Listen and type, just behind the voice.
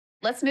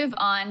Let's move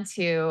on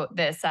to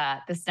this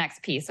this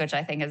next piece, which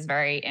I think is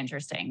very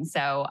interesting.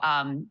 So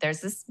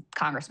there's this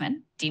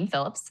congressman, Dean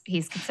Phillips.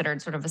 He's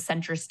considered sort of a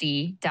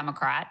centrist-y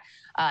Democrat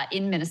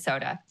in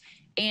Minnesota.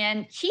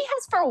 And he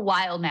has for a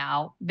while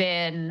now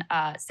been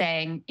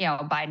saying, you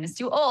know, Biden is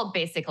too old,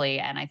 basically.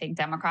 And I think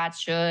Democrats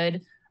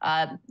should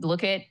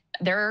look at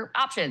their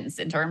options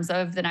in terms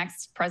of the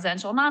next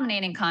presidential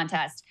nominating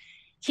contest.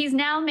 He's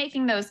now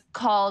making those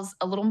calls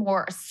a little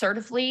more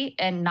assertively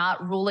and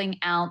not ruling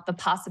out the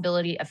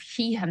possibility of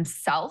he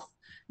himself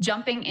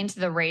jumping into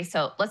the race.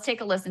 So let's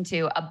take a listen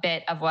to a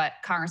bit of what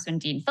Congressman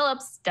Dean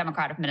Phillips,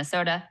 Democrat of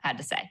Minnesota, had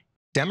to say.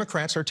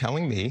 Democrats are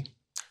telling me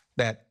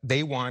that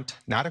they want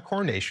not a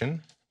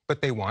coronation,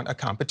 but they want a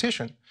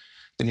competition.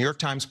 The New York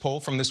Times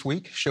poll from this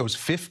week shows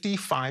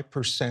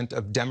 55%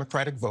 of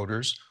Democratic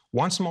voters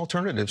want some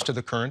alternatives to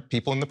the current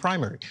people in the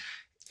primary.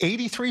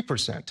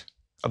 83%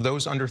 of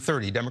those under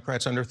 30,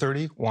 Democrats under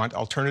 30, want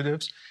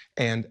alternatives,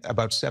 and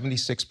about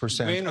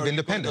 76% of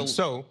independents.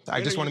 So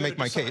I just want to make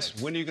my case.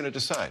 When are you going to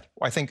decide?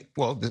 I think,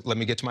 well, let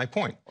me get to my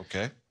point.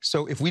 Okay.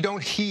 So if we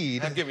don't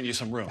heed... I've given you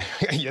some room.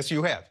 Yes,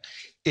 you have.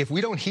 If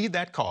we don't heed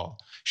that call,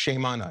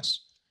 shame on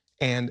us.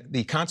 And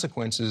the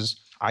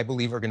consequences, I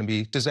believe, are going to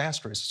be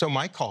disastrous. So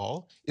my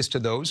call is to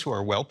those who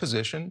are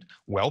well-positioned,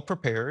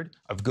 well-prepared,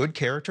 of good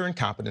character and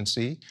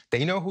competency,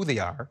 they know who they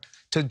are,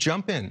 to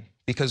jump in,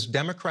 because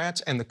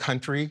Democrats and the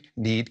country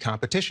need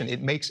competition.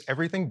 It makes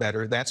everything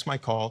better. That's my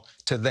call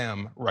to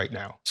them right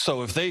now.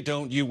 So if they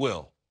don't, you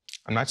will?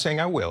 I'm not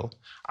saying I will.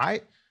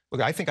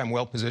 Look, I think I'm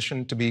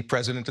well-positioned to be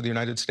president of the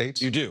United States.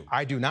 You do?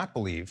 I do not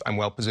believe I'm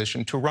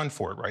well-positioned to run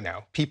for it right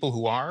now. People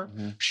who are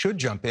should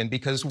jump in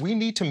because we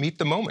need to meet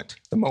the moment.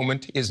 The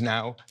moment is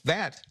now.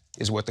 That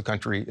is what the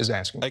country is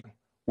asking.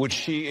 Would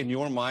she, in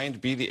your mind,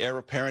 be the heir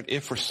apparent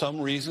if, for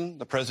some reason,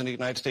 the President of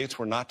the United States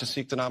were not to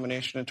seek the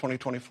nomination in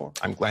 2024?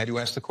 I'm glad you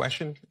asked the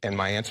question, and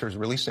my answer is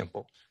really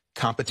simple.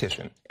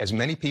 Competition. As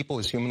many people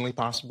as humanly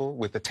possible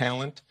with the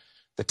talent,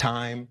 the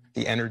time,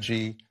 the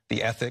energy,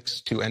 the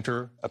ethics to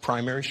enter a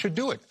primary should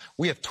do it.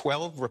 We have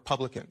 12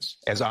 Republicans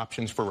as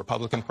options for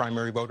Republican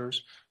primary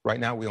voters. Right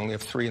now, we only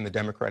have 3 on the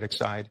Democratic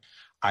side.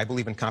 I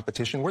believe in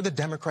competition. We're the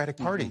Democratic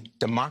Party.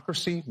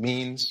 Democracy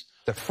means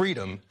the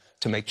freedom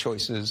to make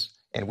choices,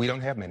 and we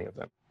don't have many of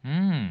them.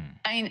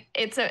 I mean,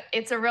 it's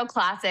a real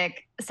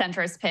classic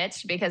centrist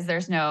pitch because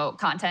there's no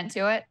content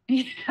to it.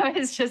 You know,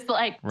 it's just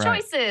like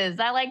choices.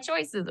 I like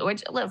choices,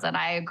 which, listen,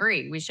 I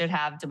agree. We should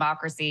have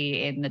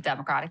democracy in the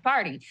Democratic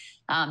Party.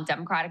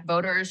 Democratic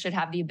voters should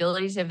have the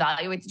ability to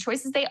evaluate the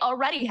choices they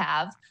already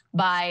have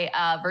by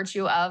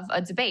virtue of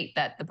a debate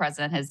that the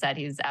president has said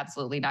he's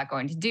absolutely not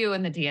going to do,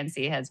 and the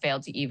DNC has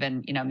failed to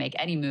even, you know, make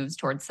any moves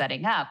towards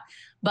setting up.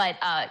 But,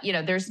 you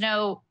know, there's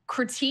no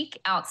critique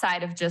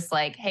outside of just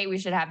like, hey, we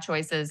should have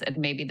choices and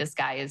maybe this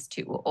guy is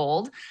too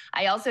old.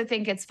 I also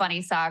think it's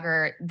funny,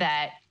 Saagar,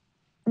 that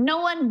no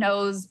one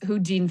knows who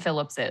Dean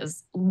Phillips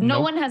is. No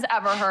one has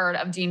ever heard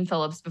of Dean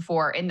Phillips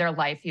before in their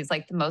life. He's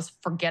like the most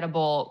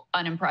forgettable,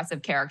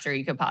 unimpressive character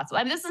you could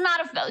possibly. I mean, this is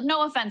not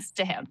no offense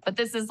to him, but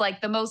this is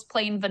like the most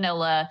plain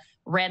vanilla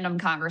random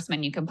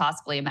congressman you can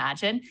possibly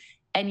imagine.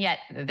 And yet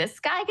this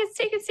guy gets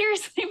taken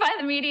seriously by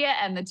the media,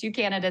 and the 2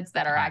 candidates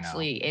that are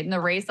actually in the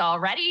race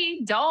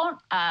already don't.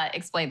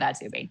 Explain that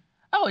to me.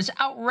 Oh, it's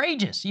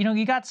outrageous. You know,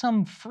 you got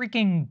some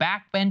freaking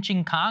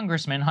backbenching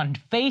congressman on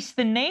Face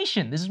the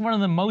Nation. This is one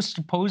of the most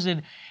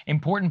supposed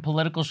important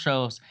political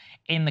shows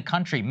in the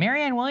country.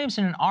 Marianne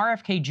Williamson and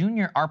RFK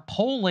Jr. are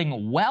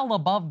polling well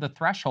above the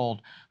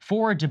threshold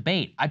for a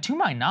debate. To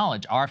my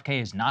knowledge, RFK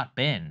has not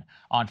been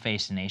on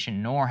Face the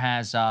Nation, nor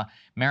has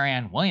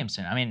Marianne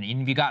Williamson. I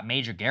mean, you got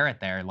Major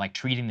Garrett there, like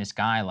treating this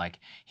guy like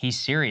he's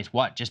serious.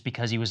 What, just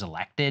because he was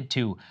elected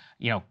to,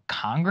 you know,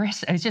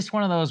 Congress? It's just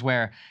one of those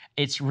where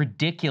it's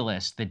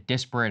ridiculous, the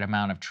disparate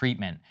amount of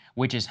treatment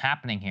which is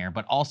happening here,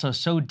 but also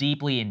so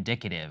deeply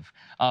indicative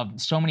of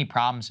so many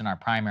problems in our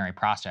primary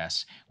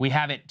process. We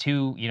have it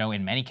too, you know,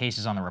 in many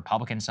cases on the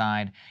Republican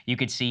side. You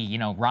could see, you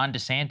know, Ron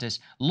DeSantis,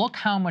 look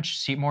how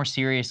much more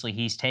seriously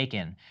he's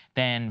taken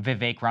than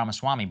Vivek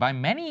Ramaswamy. By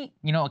many,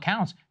 you know,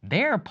 accounts,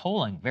 they're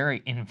polling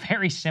in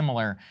very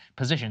similar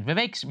positions.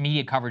 Vivek's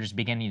media coverage is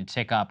beginning to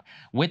tick up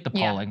with the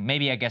polling. Yeah.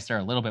 Maybe I guess they're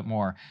a little bit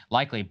more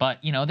likely,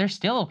 but, you know, they're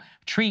still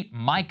treat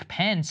Mike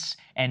Pence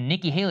and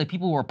Nikki Haley,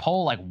 people who were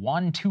polled like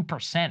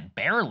 1-2%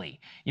 barely,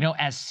 you know,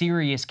 as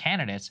serious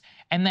candidates.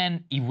 And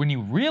then when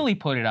you really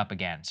put it up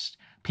against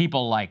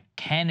people like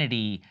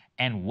Kennedy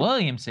and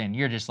Williamson,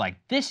 you're just like,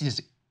 this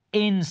is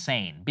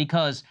insane,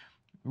 because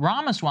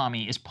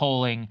Ramaswamy is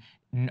polling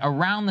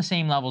around the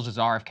same levels as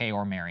RFK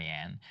or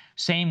Marianne.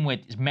 Same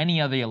with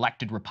many of the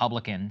elected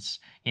Republicans,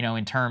 you know,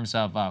 in terms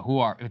of who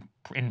are,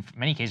 in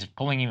many cases,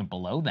 polling even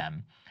below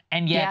them.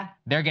 And yet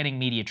they're getting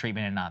media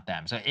treatment and not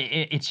them. So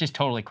it's just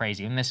totally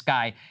crazy. And this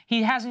guy,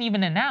 he hasn't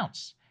even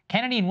announced.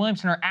 Kennedy and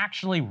Williamson are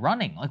actually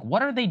running. Like,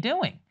 what are they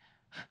doing?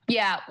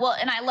 Yeah, well,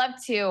 and I love,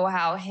 too,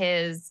 how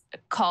his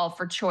call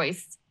for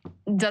choice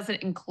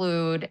doesn't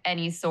include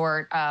any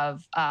sort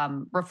of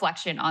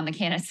reflection on the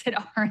candidates that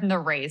are in the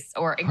race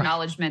or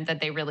acknowledgement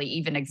that they really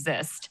even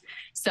exist.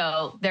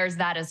 So there's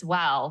that as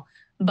well.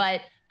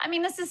 But I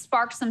mean, this has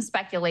sparked some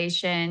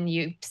speculation.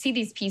 You see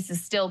these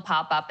pieces still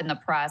pop up in the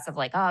press of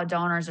like, oh,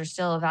 donors are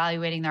still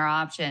evaluating their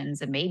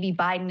options and maybe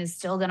Biden is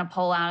still going to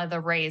pull out of the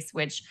race,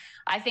 which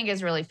I think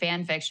is really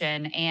fan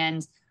fiction.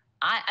 And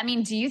I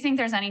mean, do you think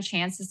there's any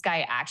chance this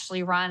guy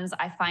actually runs?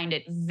 I find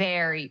it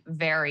very,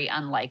 very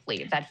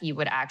unlikely that he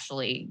would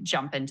actually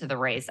jump into the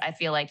race. I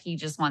feel like he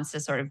just wants to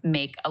sort of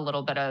make a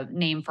little bit of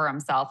name for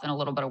himself and a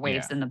little bit of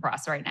waves in the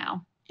press right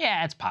now.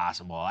 Yeah, it's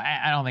possible.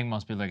 I don't think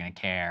most people are going to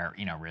care,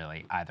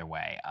 really, either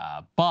way.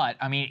 But,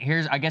 I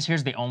mean, I guess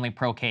here's the only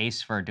pro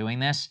case for doing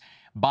this.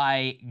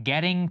 By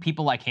getting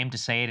people like him to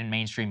say it in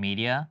mainstream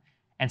media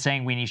and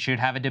saying we should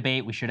have a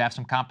debate, we should have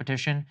some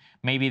competition,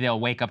 maybe they'll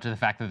wake up to the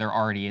fact that there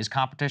already is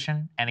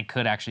competition, and it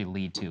could actually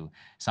lead to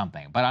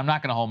something. But I'm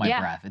not going to hold my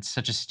breath. It's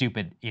such a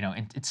stupid,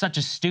 it's such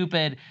a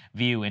stupid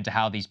view into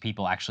how these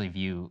people actually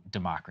view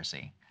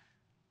democracy.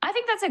 I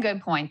think that's a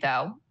good point,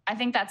 though. I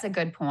think that's a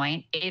good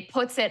point. It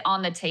puts it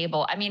on the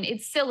table. I mean,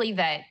 it's silly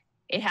that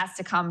it has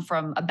to come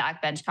from a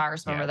backbench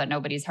congressman that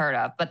nobody's heard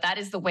of, but that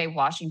is the way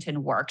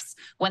Washington works.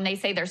 When they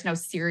say there's no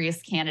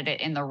serious candidate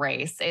in the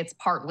race, it's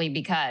partly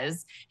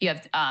because you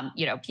have,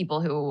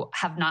 people who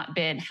have not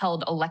been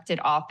held elected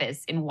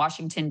office in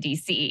Washington,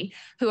 D.C.,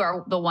 who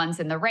are the ones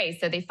in the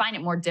race. So they find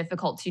it more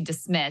difficult to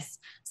dismiss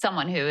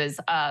someone who is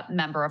a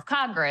member of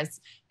Congress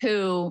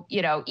who,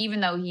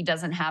 even though he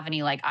doesn't have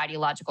any like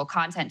ideological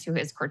content to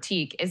his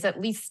critique, is at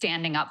least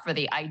standing up for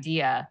the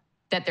idea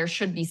that there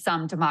should be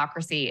some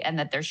democracy and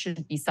that there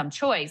should be some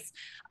choice,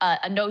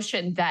 a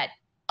notion that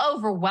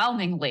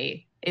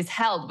overwhelmingly is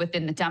held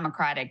within the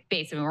Democratic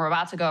base. I mean, we're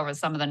about to go over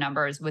some of the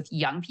numbers with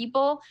young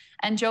people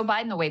and Joe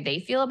Biden, the way they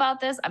feel about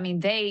this. I mean,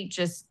 they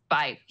just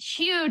by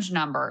huge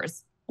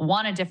numbers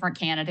want a different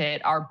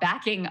candidate, are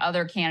backing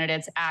other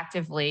candidates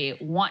actively,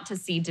 want to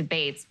see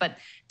debates. But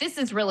this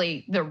is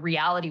really the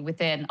reality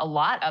within a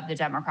lot of the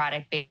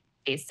Democratic base.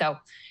 So,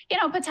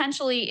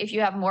 potentially if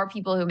you have more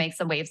people who make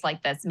some waves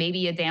like this,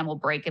 maybe a dam will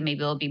break and maybe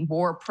there'll be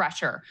more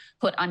pressure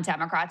put on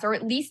Democrats, or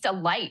at least a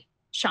light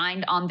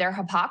shined on their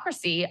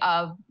hypocrisy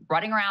of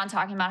running around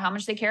talking about how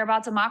much they care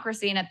about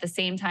democracy and at the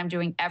same time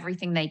doing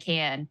everything they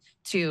can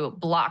to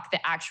block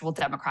the actual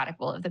democratic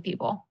will of the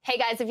people. Hey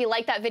guys, if you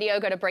like that video,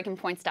 go to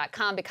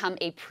breakingpoints.com, become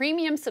a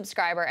premium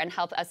subscriber, and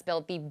help us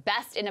build the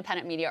best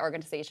independent media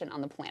organization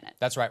on the planet.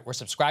 That's right. We're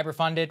subscriber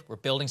funded. We're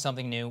building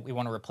something new. We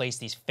want to replace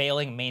these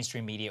failing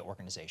mainstream media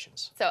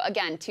organizations. So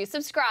again, to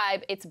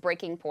subscribe, it's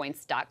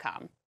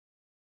breakingpoints.com.